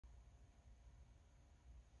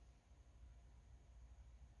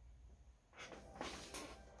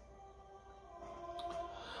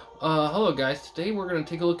Hello guys, today we're going to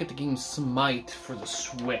take a look at the game Smite for the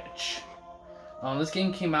Switch. This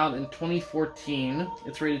game came out in 2014.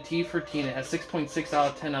 It's rated T for teen. It has 6.6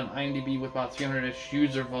 out of 10 on IMDb with about 300-ish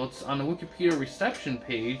user votes. On the Wikipedia reception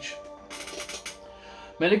page,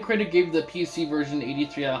 Metacritic gave the PC version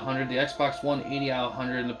 83 out of 100, the Xbox One 80 out of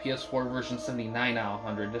 100, and the PS4 version 79 out of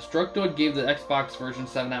 100. Destructoid gave the Xbox version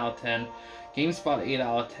 7 out of 10, GameSpot 8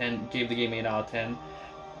 out of 10, gave the game 8 out of 10.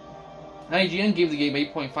 IGN gave the game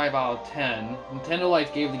 8.5 out of 10. Nintendo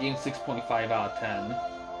Life gave the game 6.5 out of 10.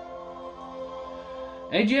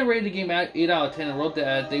 IGN rated the game at 8 out of 10 and wrote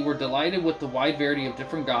that they were delighted with the wide variety of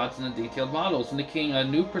different gods and the detailed models, indicating a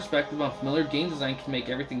new perspective on familiar game design can make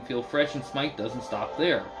everything feel fresh, and Smite doesn't stop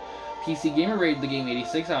there. PC Gamer rated the game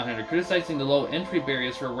 86 out of 100, criticizing the low entry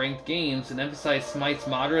barriers for ranked games and emphasized Smite's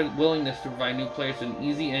moderate willingness to provide new players an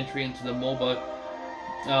easy entry into the MOBA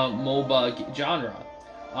genre.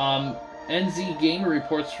 NZ Gamer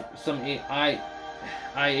reports some IA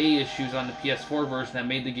issues on the PS4 version that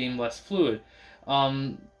made the game less fluid.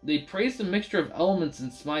 They praised the mixture of elements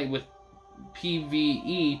in Smite with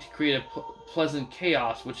PvE to create a pleasant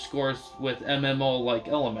chaos, which scores with MMO-like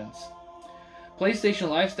elements. PlayStation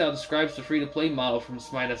Lifestyle describes the free-to-play model from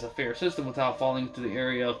Smite as a fair system withoto falling into the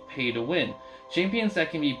area of pay-to-win. Champions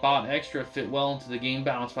that can be bought extra fit well into the game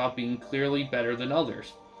balance while being clearly better than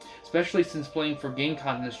others, especially since playing for game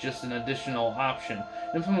content is just an additional option.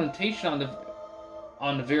 Implementation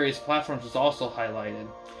on the various platforms is also highlighted.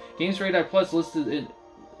 Games Radar Plus listed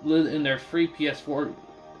in their free PS4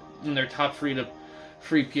 in their top free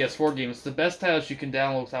PS4 games the best titles you can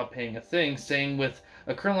download without paying a thing, saying with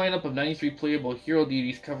a current lineup of 93 playable hero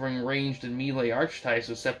deities covering ranged and melee archetypes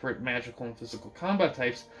with separate magical and physical combat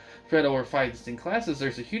types spread over 5 distinct classes,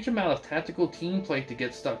 there's a huge amount of tactical team play to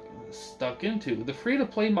get stuck into. The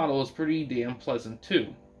free-to-play model is pretty damn pleasant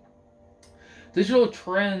too. Digital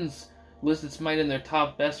Trends listed Smite in their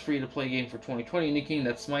top best free-to-play game for 2020, indicating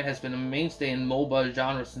that Smite has been a mainstay in MOBA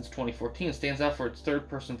genre since 2014. It stands out for its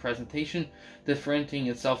third-person presentation, differentiating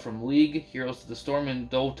itself from League, Heroes of the Storm, and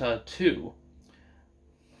Dota 2.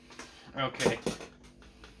 Okay.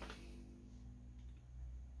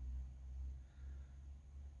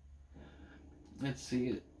 Let's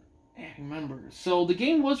see. Remember. So the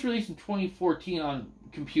game was released in 2014 on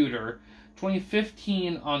computer,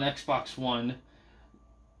 2015 on Xbox One,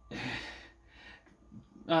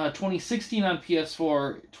 2016 on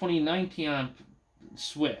PS4, 2019 on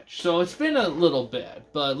Switch. So it's been a little bit,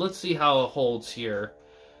 but let's see how it holds here.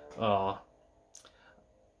 I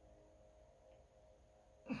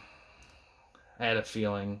had a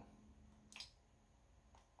feeling.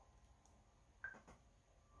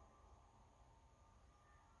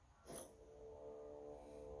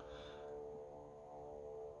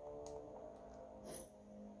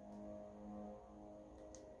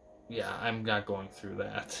 Yeah, I'm not going through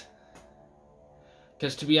that.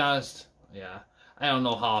 Because to be honest, yeah, I don't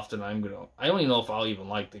know how often I don't even know if I'll even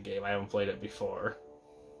like the game. I haven't played it before.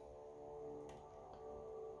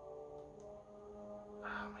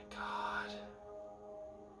 Oh my god.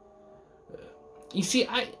 You see,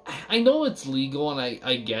 I know it's legal and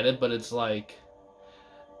I get it, but it's like,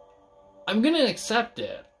 I'm gonna accept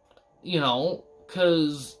it, you know,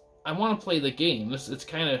 because I want to play the game. It's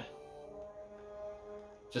kind of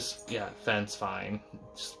just, yeah, Fence, fine.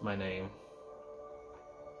 Just my name.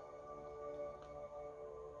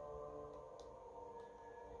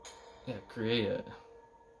 Yeah, create it.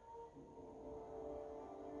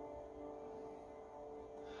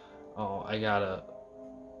 Oh, I gotta...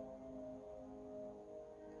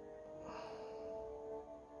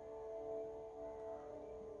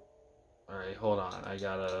 Alright, hold on. I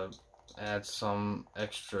gotta add some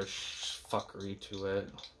extra fuckery to it.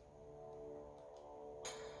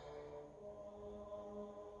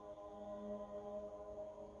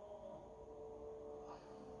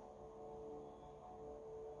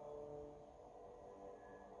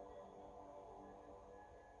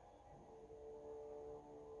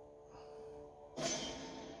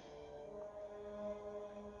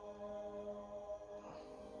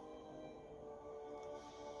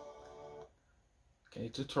 Okay,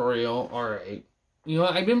 tutorial, alright. You know,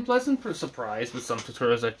 I've been pleasantly surprised with some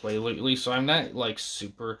tutorials I've played lately, so I'm not, like,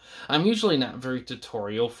 I'm usually not very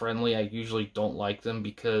tutorial-friendly. I usually don't like them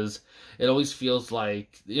because it always feels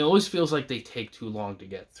like they take too long to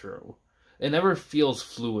get through. It never feels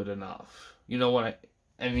fluid enough. You know what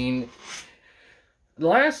I mean? The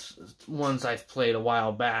last ones I've played a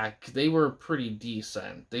while back, they were pretty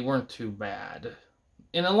decent. They weren't too bad.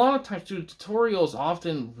 And a lot of times, too, tutorials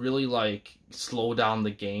often really, like, slow down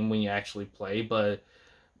the game when you actually play, but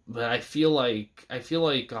I feel like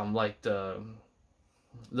the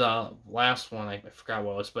The last one, I forgot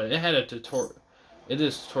what it was, but it had a tutorial. It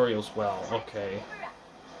is tutorial as well. Okay.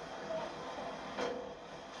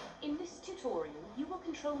 In this tutorial, you will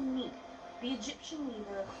control me, the Egyptian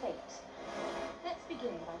weaver of fate. Let's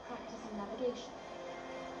begin by practicing navigation.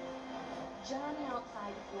 Journey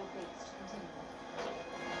outside of your base to continue.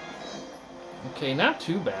 Okay, not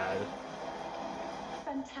too bad.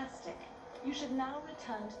 Fantastic. You should now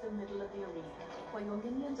return to the middle of the arena, where your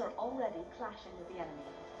minions are already clashing with the enemy.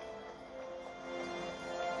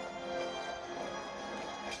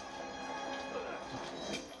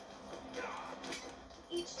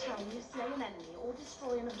 Each time you slay an enemy or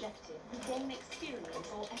destroy an objective, you gain experience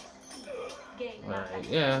or XP. Gain that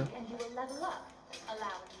XP and you will level up,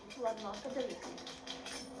 allowing you to unlock abilities.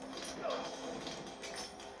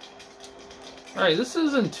 Alright, this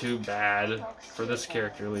isn't too bad for this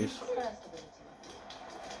character at least.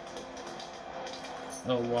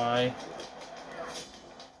 Oh, why?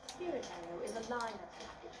 Spirit Arrow is a line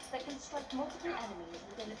attack that can strike multiple enemies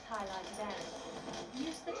within its highlighted area.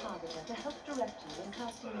 Use the targeter to help direct you in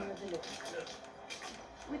casting your ability.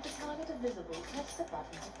 With the targeter visible, press the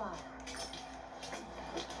button to fire.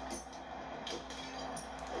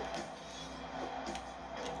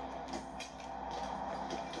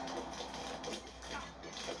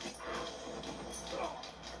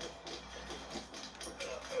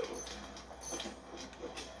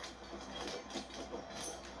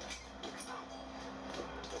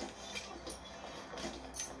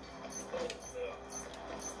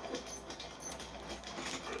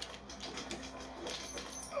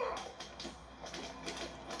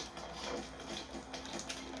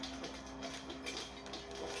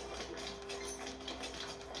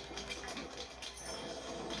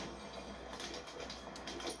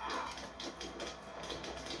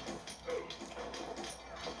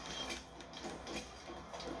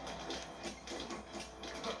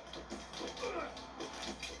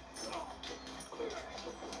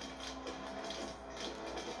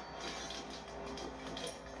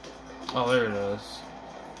 Oh, there it is.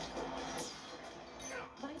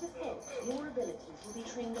 By default, your abilities will be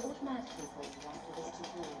trained automatically for you after this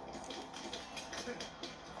tutorial.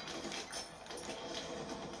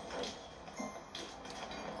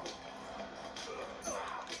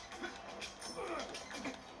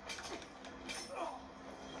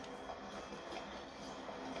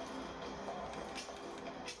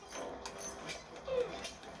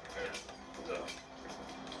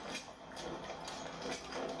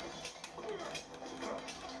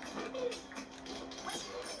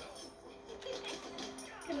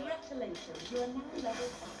 Congratulations, you are now level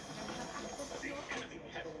 5 and have access to your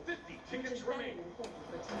ability, which is very important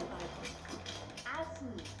for team fighting. As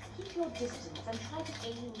me, keep your distance and try to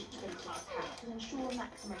aim each base attack to ensure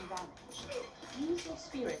maximum damage. Use your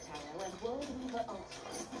Spirit Arrow and World Weaver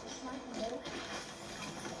Ultimate to snipe more.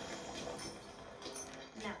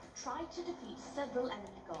 Now, try to defeat several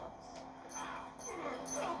enemy gods.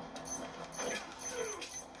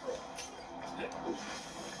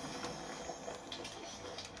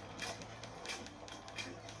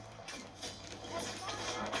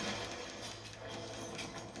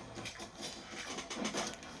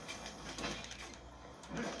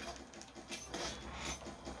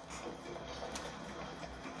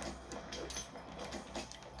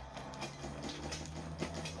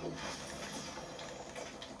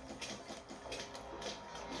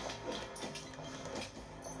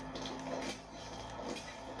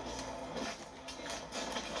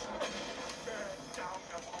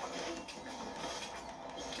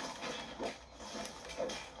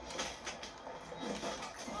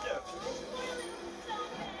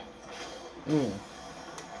 Ooh.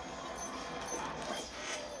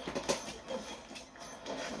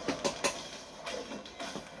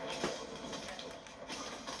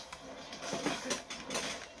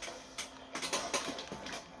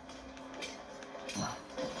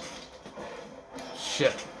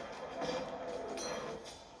 Shit.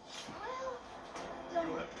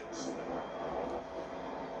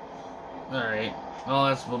 Alright. Well,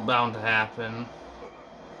 that's bound to happen.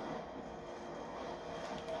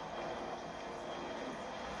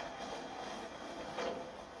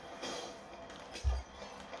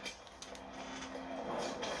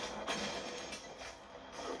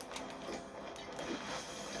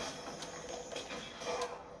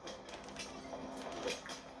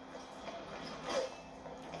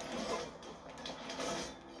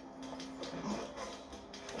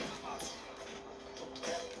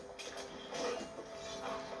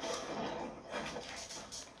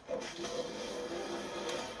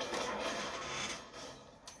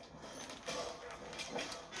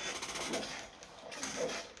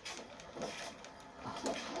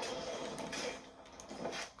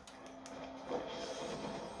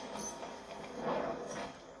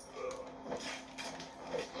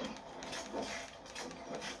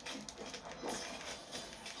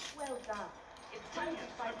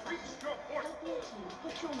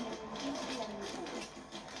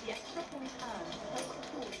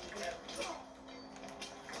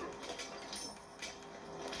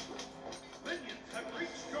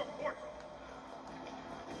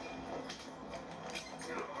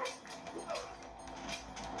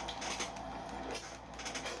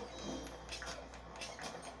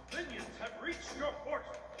 reached your port.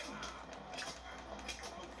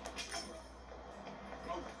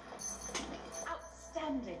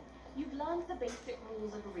 Outstanding. You've learned the basic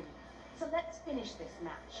rules of Arena. So let's finish this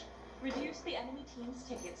match. Reduce the enemy team's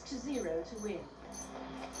tickets to 0 to win.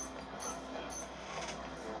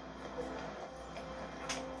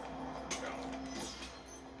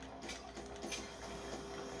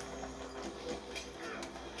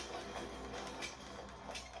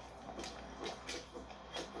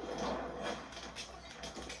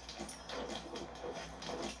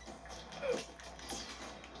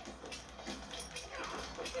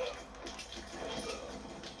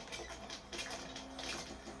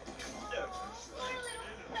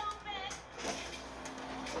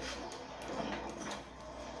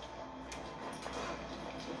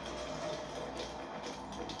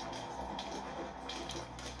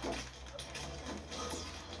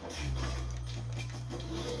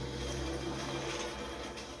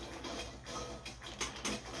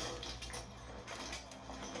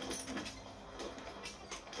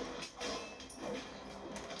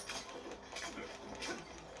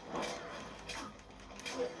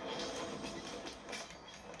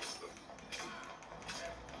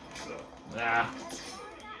 Ah.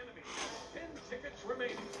 10 tickets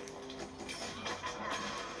remaining.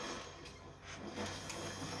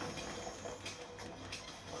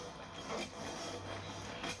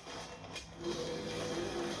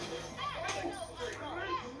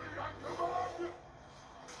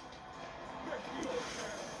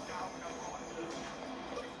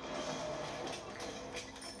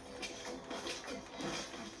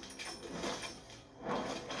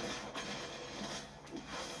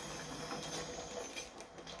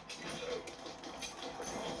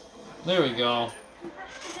 There we go.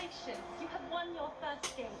 Congratulations, you have won your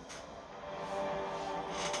first game.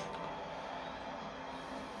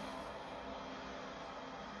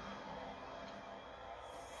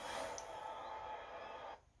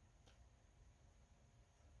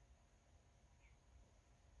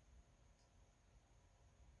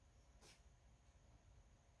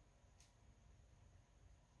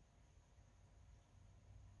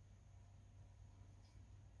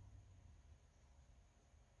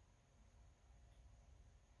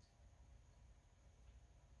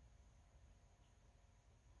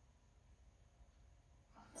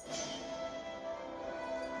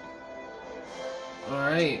 All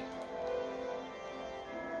right.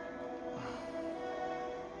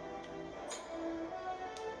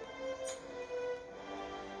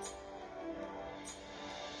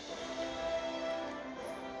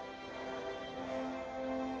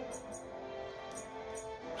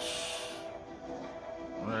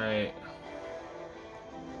 All right.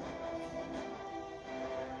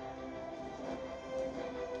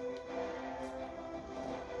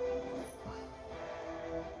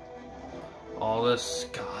 All this,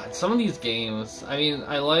 God, some of these games, I mean,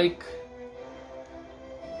 I like...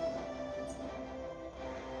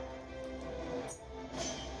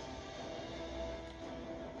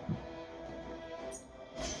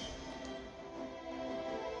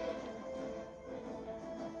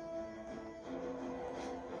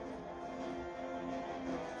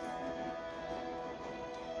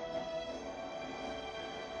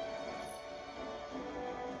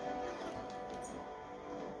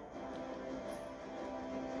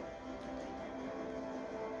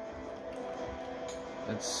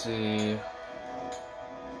 Let's see.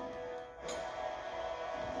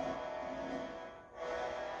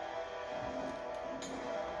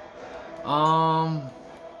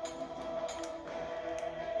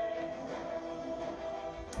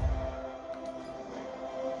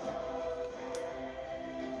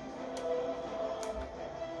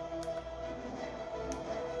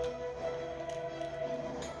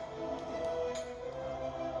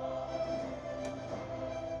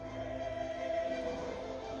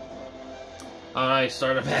 Alright,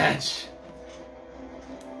 start a match.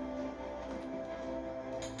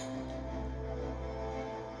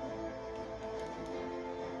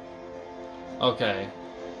 Okay.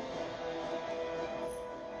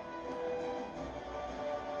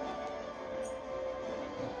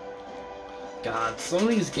 God, some of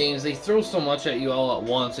these games, they throw so much at you all at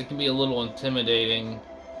once, it can be a little intimidating.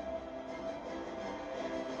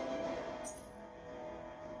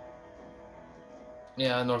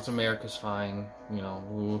 Yeah, North America's fine, you know,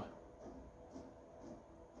 ooh.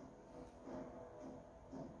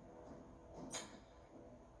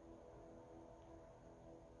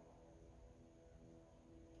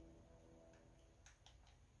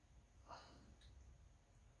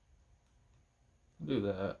 Do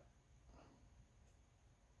that.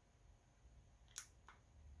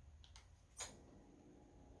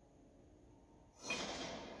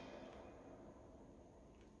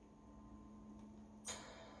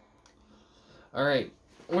 Alright,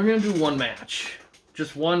 we're gonna do one match.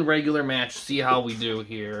 Just one regular match, see how we do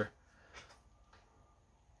here.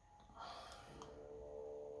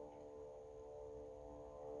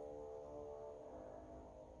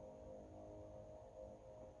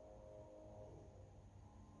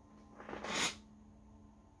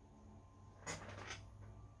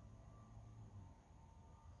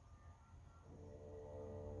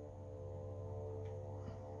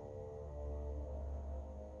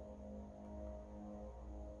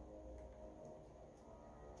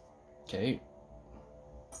 Okay.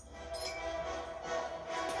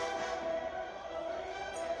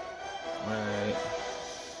 Alright.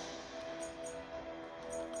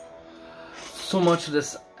 So much of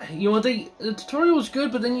this, you know, the tutorial was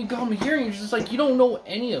good, but then you come here and you're just like, you don't know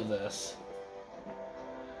any of this.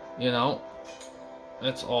 You know?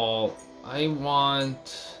 That's all. I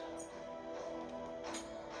want...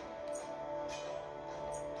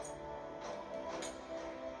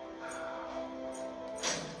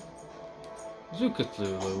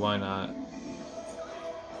 Cthulhu, why not?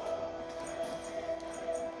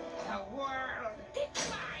 The world is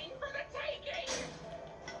mine for the taking!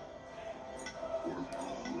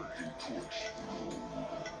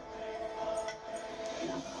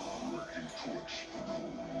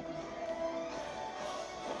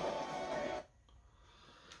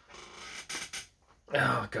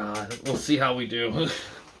 Oh god, we'll see how we do.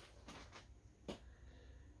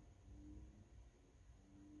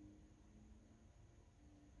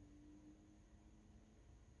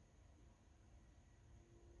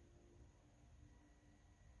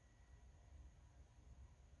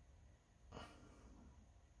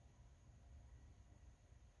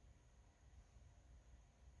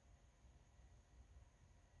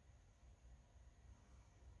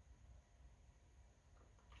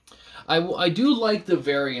 I do like the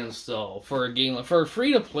variance though for a game, for a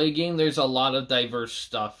free-to-play game. There's a lot of diverse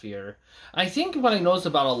stuff here. I think what I noticed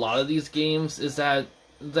about a lot of these games is that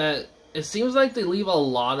it seems like they leave a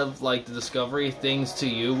lot of like the discovery things to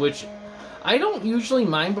you, which I don't usually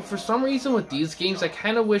mind, but for some reason with these games I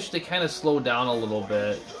kind of wish they kind of slowed down a little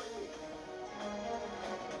bit.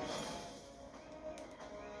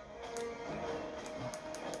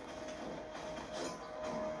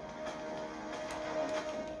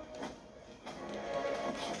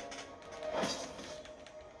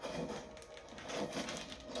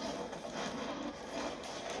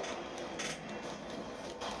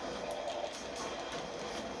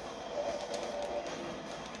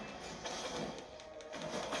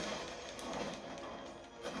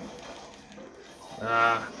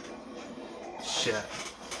 Shit.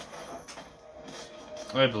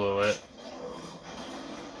 I blew it.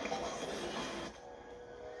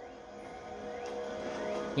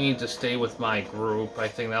 Need to stay with my group. I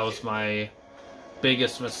think that was my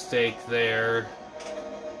biggest mistake there.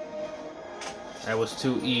 I was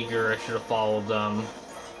too eager. I should have followed them.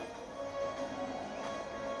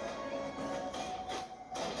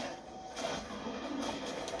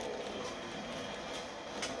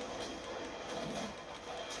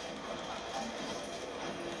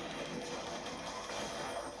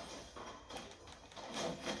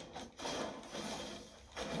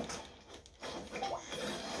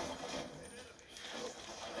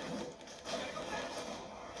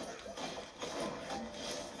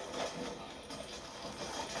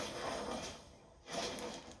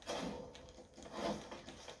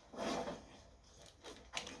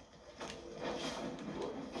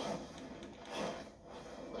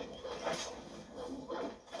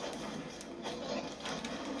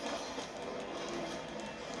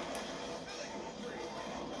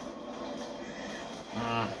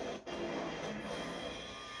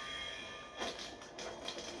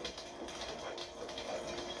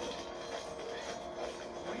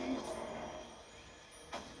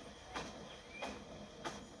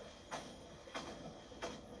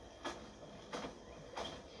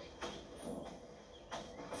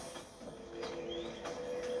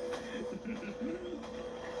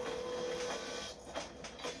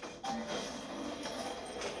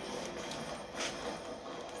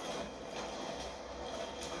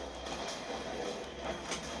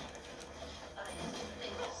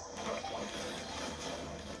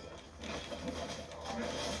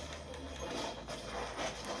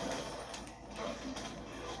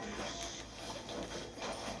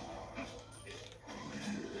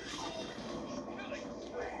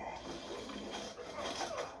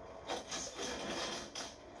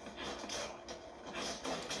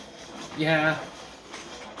 Yeah.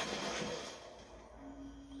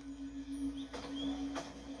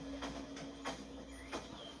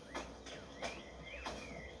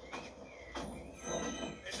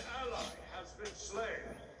 An ally has been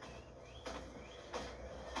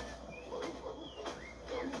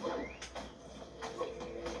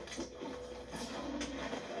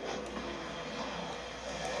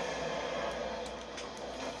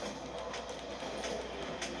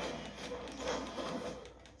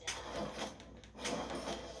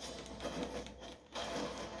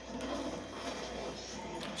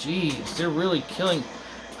Jeez, they're really killing...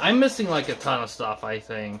 I'm missing, like, a ton of stuff, I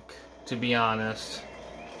think, to be honest.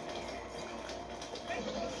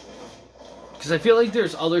 Because I feel like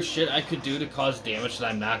there's other shit I could do to cause damage that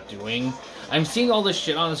I'm not doing. I'm seeing all this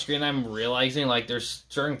shit on the screen, I'm realizing, like, there's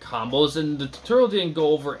certain combos, and the tutorial didn't go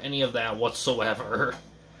over any of that whatsoever.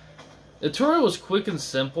 The tutorial was quick and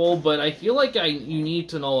simple, but I feel like you need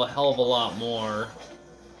to know a hell of a lot more.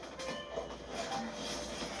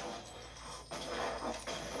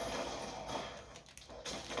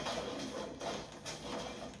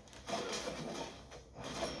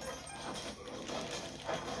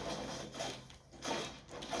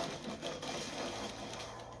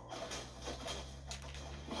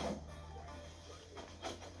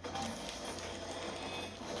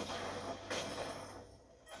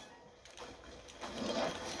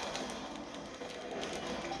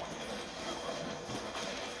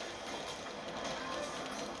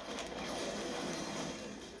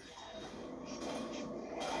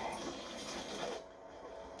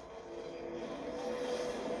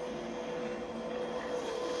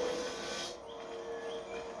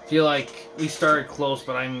 Feel like we started close,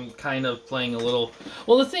 but I'm kind of playing a little...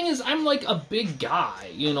 Well, the thing is, I'm like a big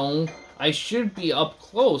guy, you know? I should be up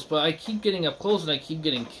close, but I keep getting up close and I keep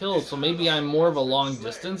getting killed, so maybe I'm more of a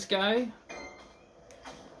long-distance guy?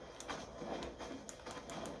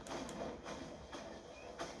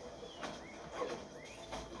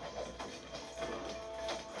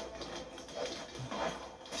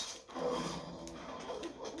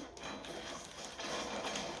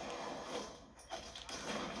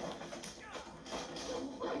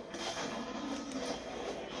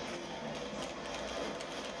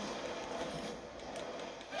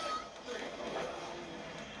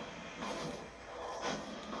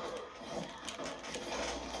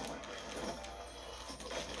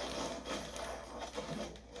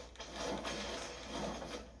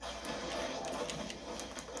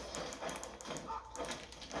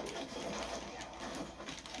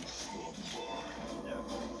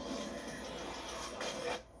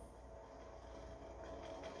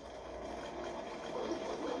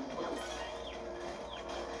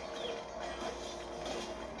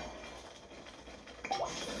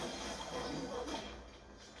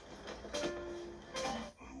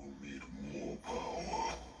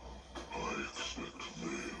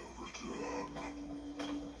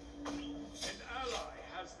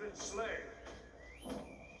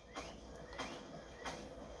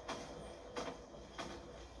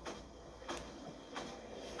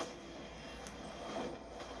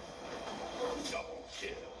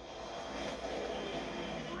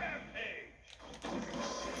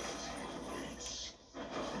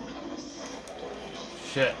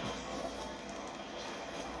 Shit.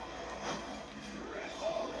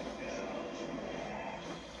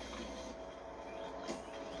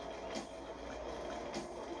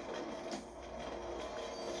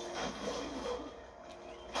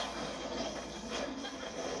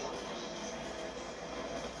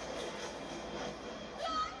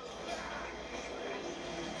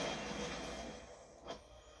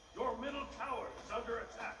 Your middle tower is under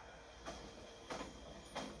attack.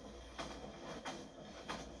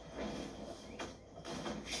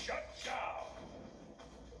 Shut down.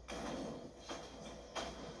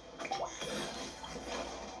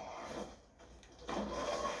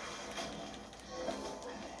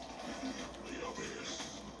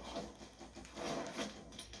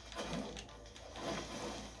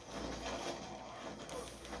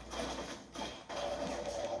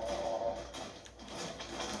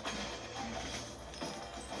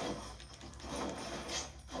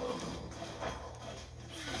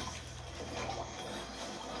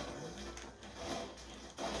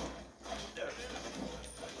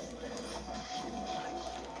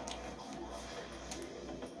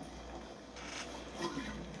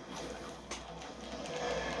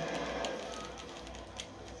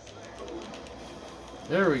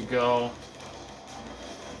 There we go.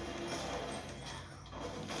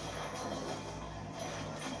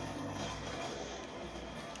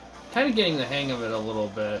 Kind of getting the hang of it a little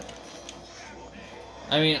bit.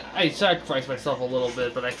 I mean, I sacrificed myself a little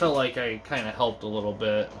bit, but I felt like I kind of helped a little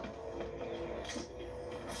bit.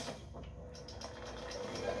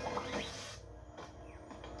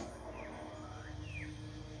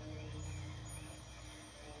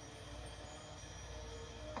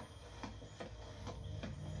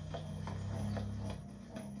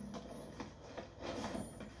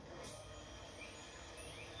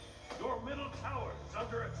 Your middle tower is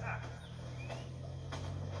under attack.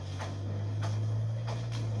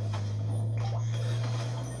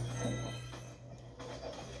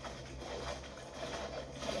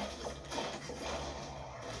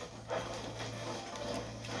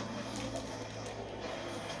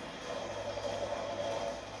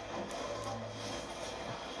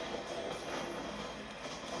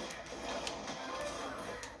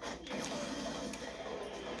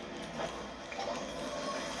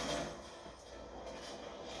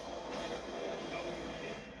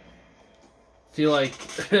 Feel like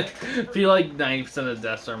feel like 90% of the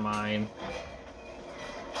deaths are mine.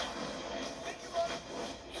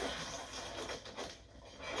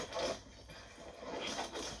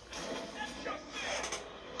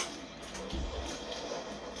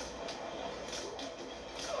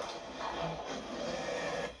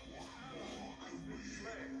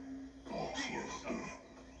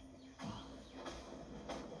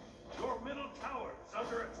 Your middle tower is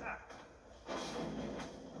under attack.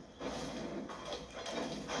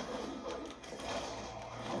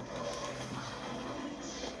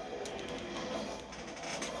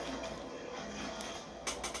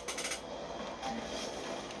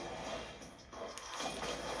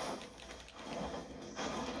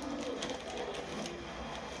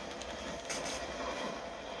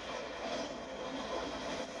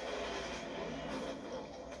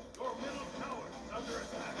 Your middle tower is under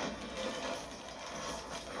attack.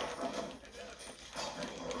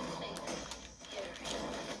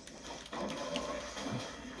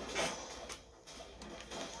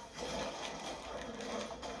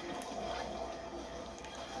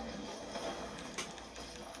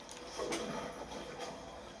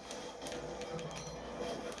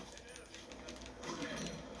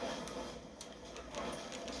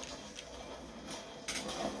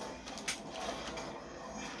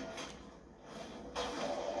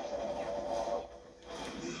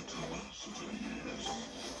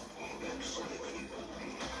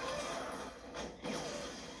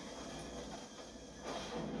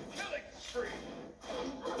 Killing spree.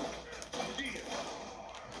 Deal.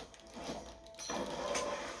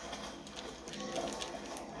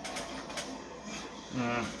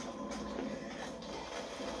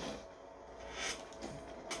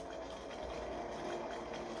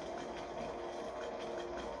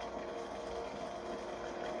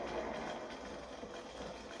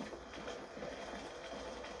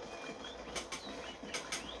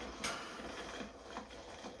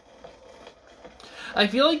 I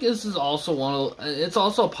feel like this is also it's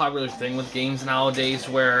also a popular thing with games nowadays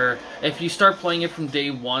where if you start playing it from day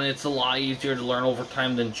one, it's a lot easier to learn over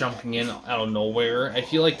time than jumping in out of nowhere. I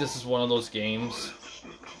feel like this is one of those games.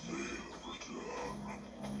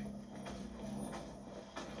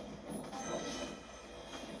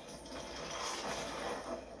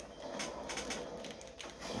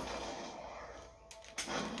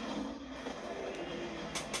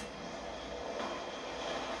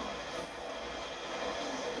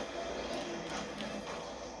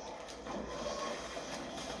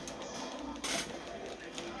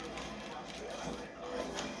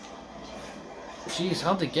 Jeez,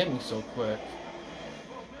 how'd they get me so quick?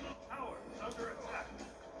 Your middle tower is under attack.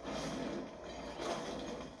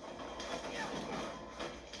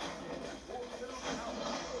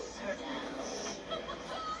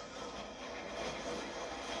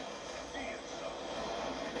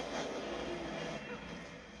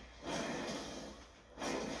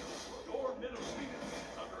 Your middle Phoenix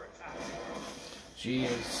is under attack.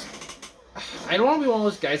 Jeez. I don't want to be one of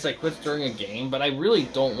those guys that quits during a game, but I really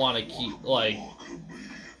don't want to keep, like,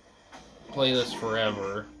 play this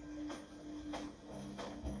forever.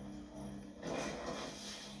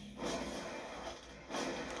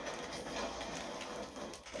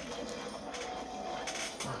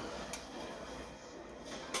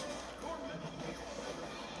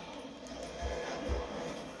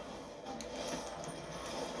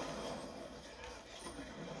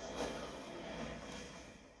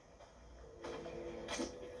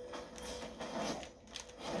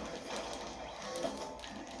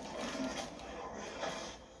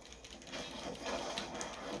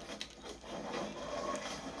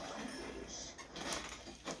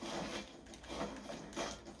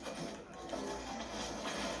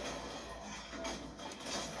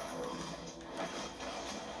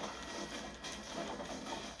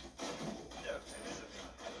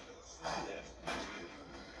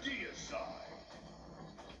 Deicide.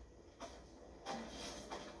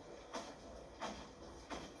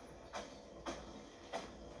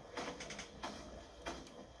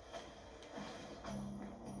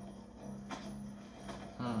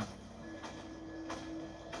 Hmm. An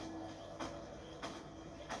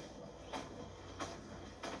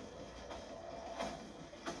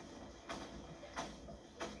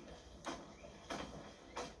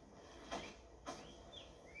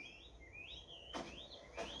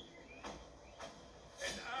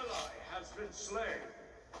ally has been slain.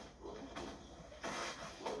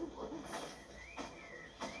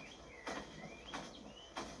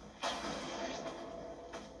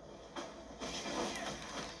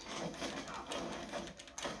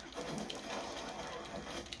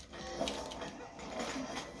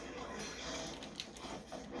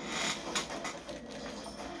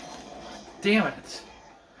 Damn it.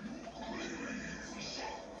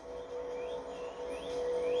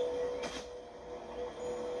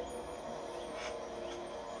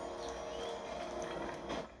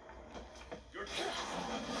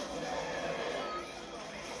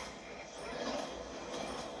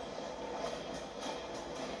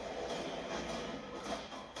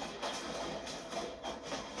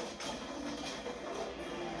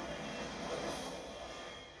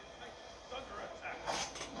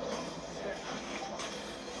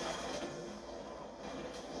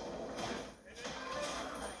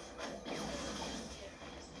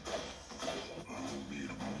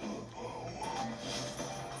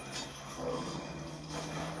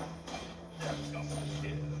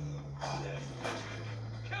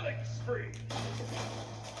 Killing spree.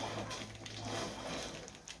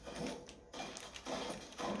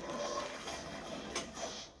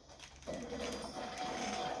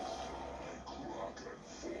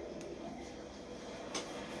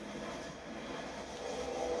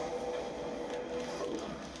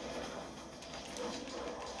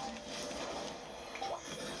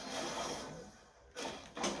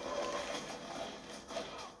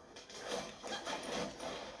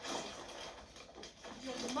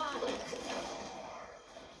 You're mine.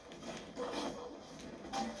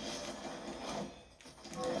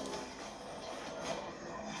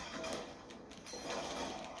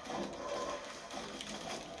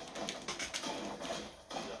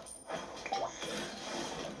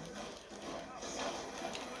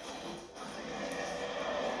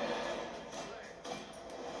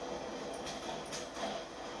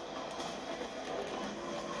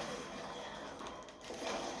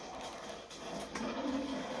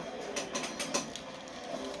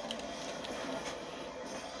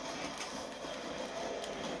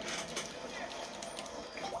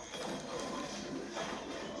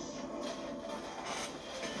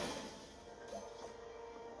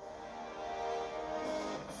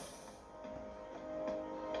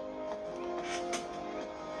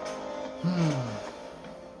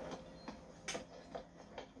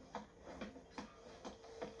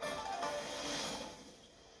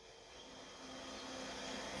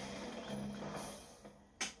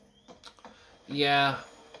 Yeah.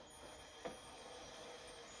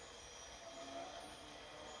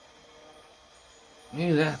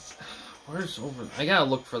 Maybe that's... Where's over... I gotta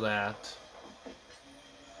look for that.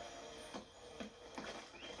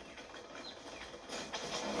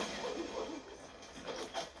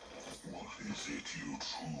 What is it you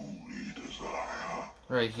truly desire?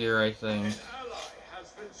 Right here, I think. An ally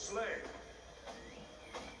has been slain.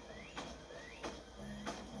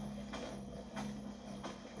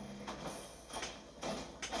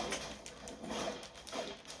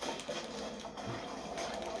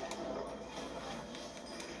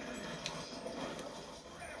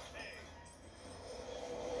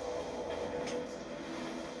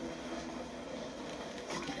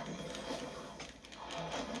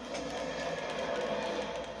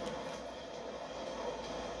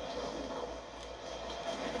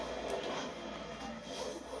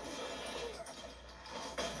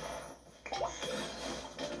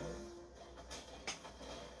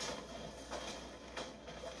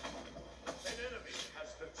 An enemy has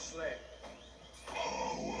been slain.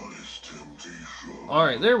 Power is temptation.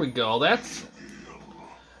 Alright, there we go. That's...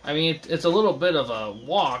 I mean, it's a little bit of a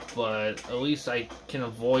walk, but at least I can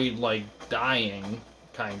avoid, like, dying,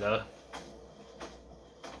 kinda.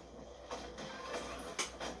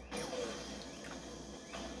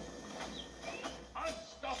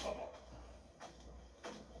 Unstoppable.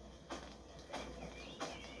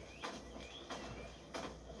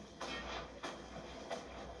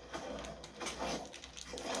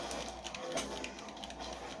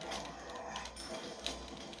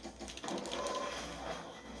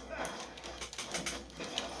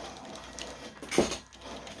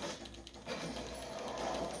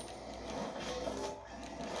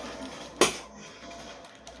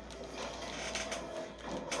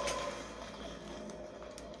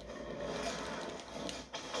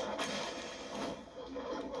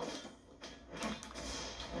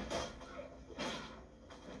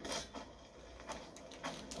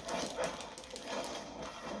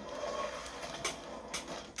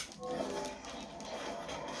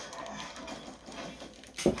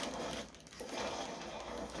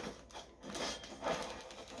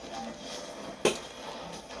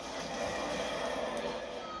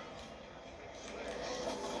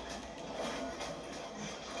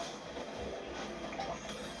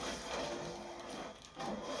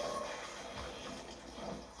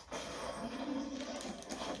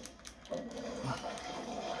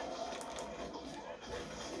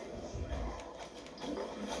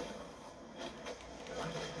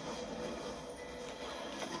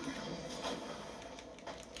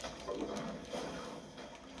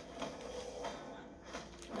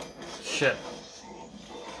 shit.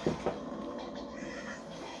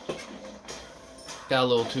 Got a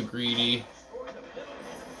little too greedy.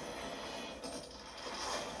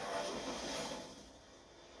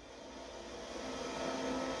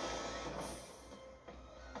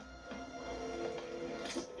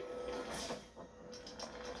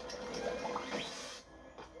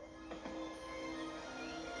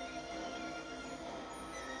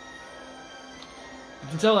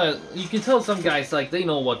 You can tell some guys, like, they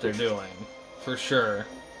know what they're doing, for sure.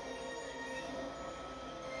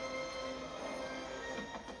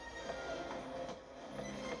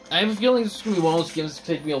 I have a feeling this is gonna be one of those games that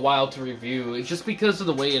take me a while to review. It's just because of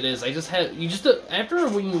the way it is. After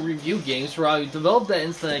when you review games for a while, you develop that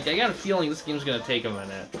instinct. I got a feeling this game's gonna take a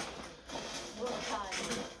minute.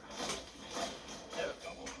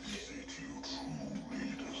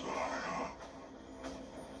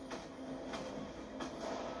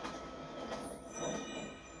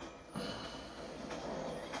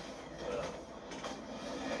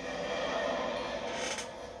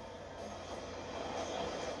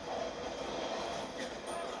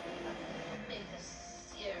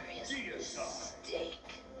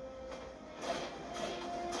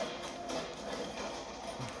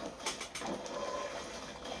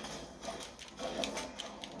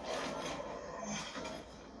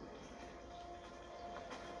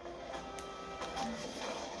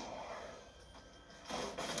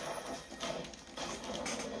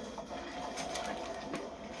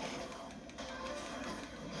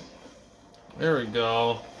 There we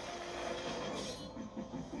go.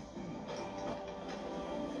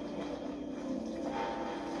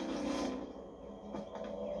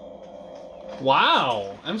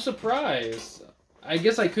 Wow, I'm surprised. I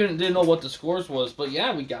guess I didn't know what the scores was, but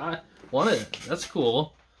yeah, we won it. That's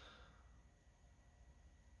cool.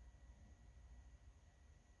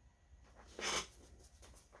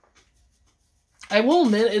 I will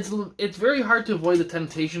admit, it's very hard to avoid the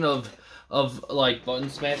temptation of like button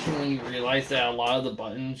smashing when you realize that a lot of the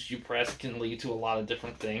buttons you press can lead to a lot of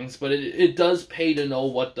different things. But it does pay to know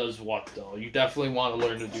what does what, though. You definitely want to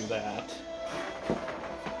learn to do that.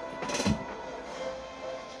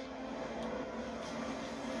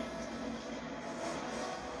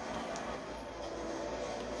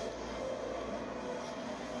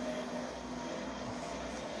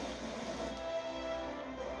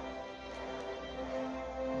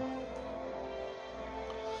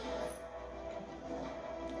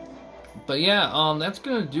 But yeah, that's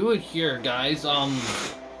gonna do it here, guys.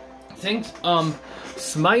 Thanks,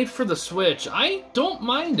 Smite for the Switch. I don't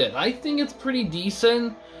mind it. I think it's pretty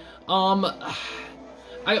decent. Unlike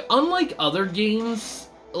other games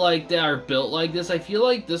like that are built like this, I feel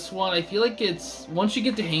like this one, it's, once you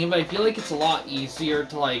get the hang of it, I feel like it's a lot easier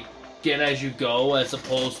to, like, get as you go, as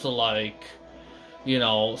opposed to, like, you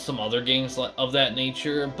know, some other games of that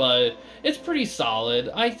nature, but it's pretty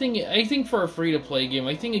solid. I think for a free-to-play game,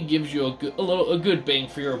 I think it gives you a good bang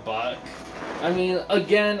for your buck. I mean,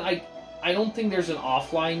 again, I don't think there's an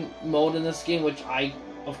offline mode in this game, which I,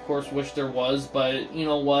 of course, wish there was, but you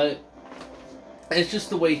know what? It's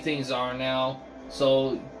just the way things are now,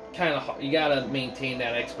 so kind of you gotta maintain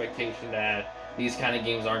that expectation that these kind of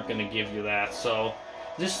games aren't going to give you that, so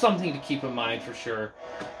just something to keep in mind for sure.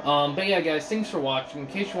 But yeah, guys, thanks for watching. In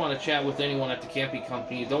case you want to chat with anyone at the Campy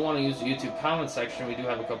Company, you don't want to use the YouTube comment section, we do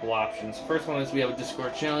have a couple options. First one is we have a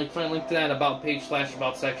Discord channel. You can find a link to that About page /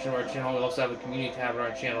 About section of our channel. We also have a community tab on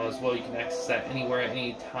our channel as well. You can access that anywhere at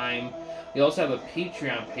any time. We also have a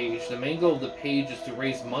Patreon page. The main goal of the page is to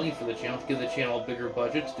raise money for the channel, to give the channel a bigger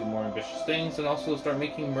budget, to do more ambitious things, and also to start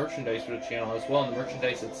making merchandise for the channel as well. And the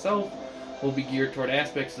merchandise itself will be geared toward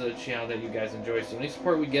aspects of the channel that you guys enjoy, so any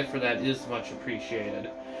support we get for that is much appreciated.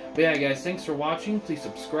 But yeah, guys, thanks for watching. Please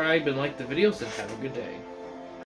subscribe and like the videos, and have a good day.